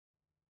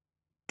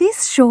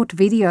This short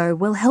video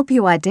will help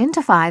you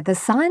identify the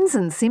signs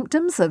and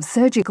symptoms of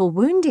surgical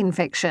wound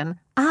infection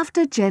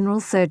after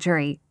general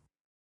surgery.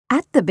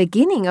 At the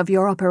beginning of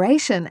your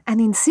operation, an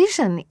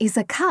incision is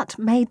a cut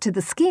made to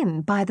the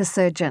skin by the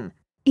surgeon.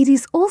 It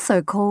is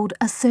also called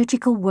a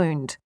surgical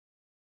wound.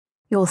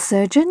 Your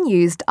surgeon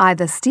used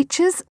either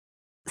stitches,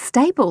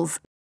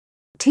 staples,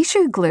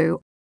 tissue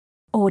glue,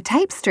 or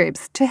tape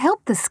strips to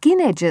help the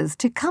skin edges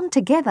to come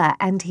together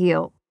and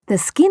heal. The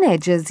skin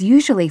edges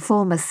usually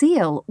form a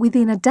seal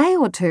within a day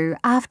or two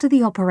after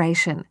the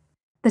operation.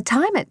 The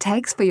time it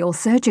takes for your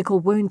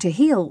surgical wound to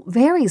heal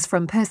varies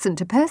from person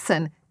to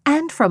person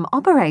and from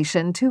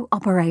operation to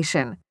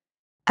operation.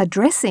 A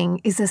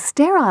dressing is a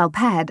sterile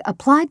pad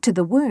applied to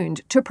the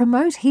wound to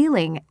promote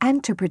healing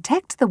and to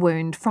protect the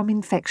wound from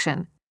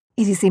infection.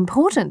 It is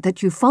important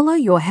that you follow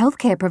your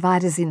healthcare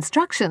provider's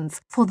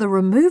instructions for the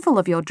removal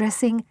of your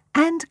dressing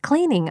and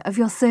cleaning of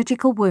your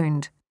surgical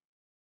wound.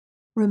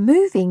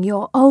 Removing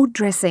your old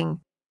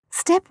dressing.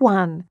 Step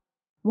 1.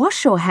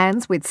 Wash your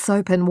hands with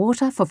soap and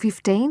water for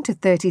 15 to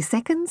 30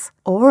 seconds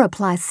or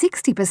apply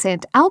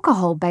 60%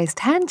 alcohol-based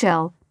hand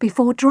gel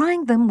before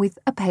drying them with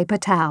a paper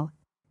towel.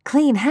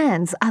 Clean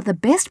hands are the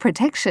best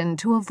protection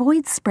to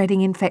avoid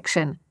spreading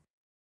infection.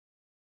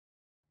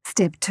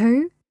 Step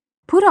 2.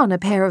 Put on a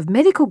pair of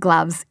medical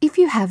gloves if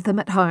you have them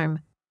at home.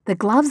 The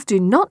gloves do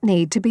not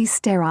need to be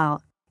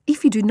sterile.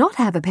 If you do not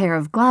have a pair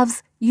of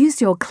gloves,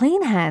 use your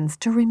clean hands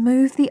to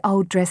remove the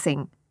old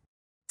dressing.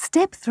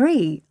 Step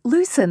 3.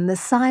 Loosen the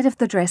side of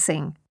the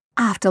dressing.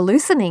 After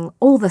loosening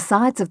all the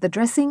sides of the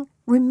dressing,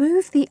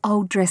 remove the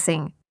old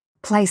dressing.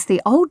 Place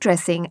the old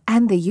dressing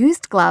and the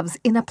used gloves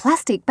in a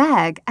plastic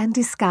bag and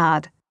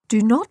discard.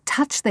 Do not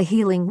touch the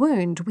healing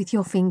wound with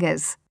your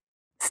fingers.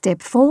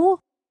 Step 4.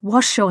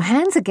 Wash your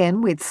hands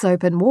again with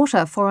soap and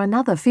water for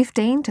another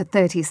 15 to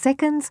 30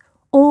 seconds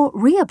or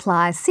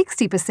reapply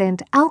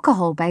 60%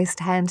 alcohol-based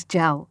hand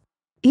gel.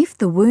 If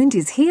the wound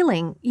is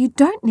healing, you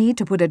don't need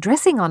to put a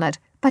dressing on it,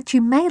 but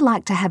you may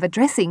like to have a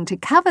dressing to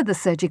cover the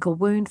surgical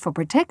wound for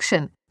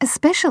protection,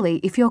 especially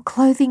if your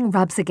clothing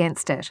rubs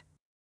against it.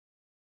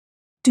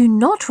 Do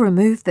not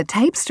remove the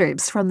tape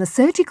strips from the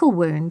surgical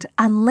wound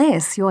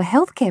unless your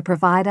healthcare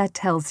provider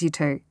tells you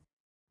to.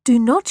 Do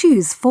not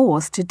use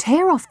force to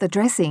tear off the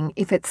dressing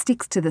if it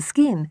sticks to the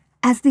skin,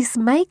 as this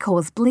may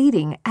cause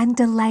bleeding and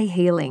delay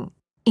healing.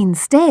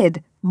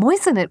 Instead,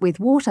 moisten it with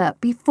water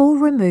before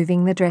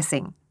removing the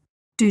dressing.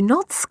 Do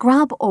not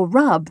scrub or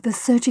rub the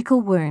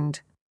surgical wound.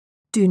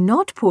 Do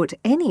not put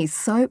any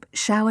soap,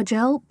 shower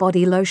gel,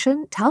 body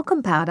lotion,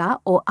 talcum powder,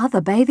 or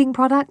other bathing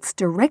products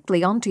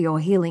directly onto your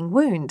healing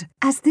wound,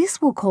 as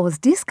this will cause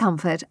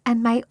discomfort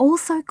and may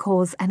also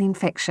cause an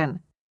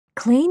infection.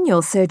 Clean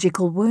your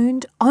surgical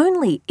wound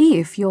only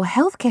if your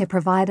healthcare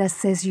provider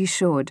says you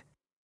should.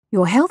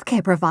 Your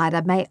healthcare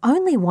provider may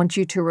only want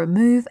you to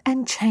remove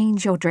and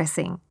change your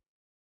dressing.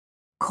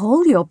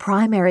 Call your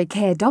primary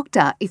care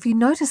doctor if you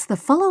notice the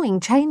following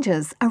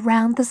changes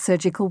around the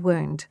surgical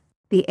wound.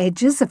 The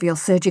edges of your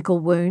surgical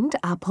wound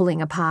are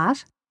pulling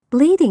apart,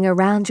 bleeding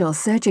around your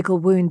surgical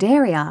wound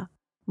area,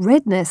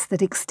 redness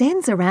that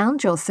extends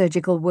around your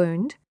surgical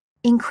wound,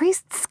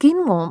 increased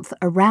skin warmth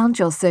around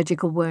your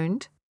surgical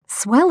wound,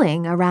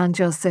 swelling around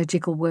your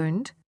surgical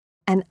wound,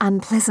 an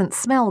unpleasant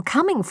smell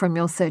coming from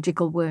your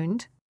surgical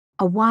wound,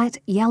 a white,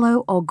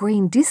 yellow or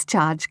green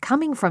discharge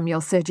coming from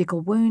your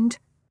surgical wound,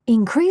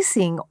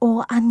 increasing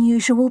or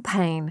unusual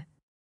pain.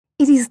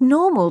 It is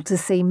normal to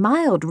see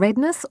mild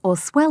redness or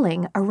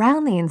swelling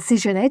around the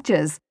incision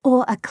edges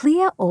or a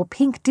clear or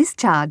pink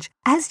discharge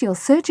as your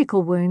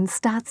surgical wound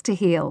starts to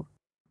heal.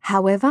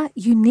 However,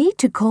 you need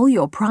to call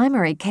your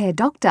primary care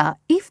doctor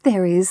if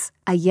there is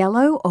a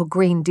yellow or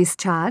green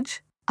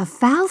discharge, a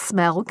foul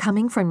smell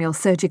coming from your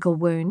surgical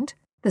wound,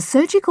 the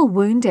surgical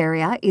wound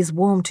area is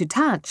warm to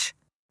touch,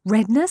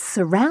 redness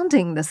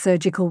surrounding the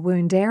surgical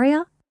wound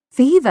area,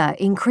 fever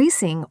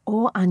increasing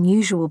or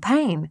unusual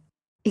pain,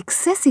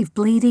 excessive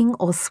bleeding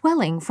or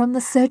swelling from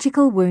the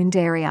surgical wound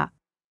area.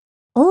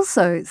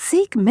 Also,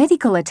 seek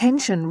medical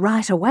attention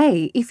right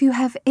away if you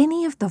have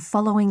any of the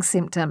following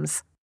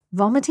symptoms: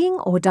 vomiting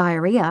or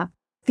diarrhea,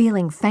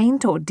 feeling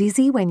faint or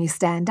dizzy when you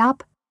stand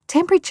up,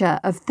 temperature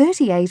of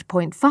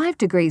 38.5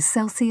 degrees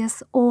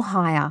Celsius or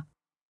higher.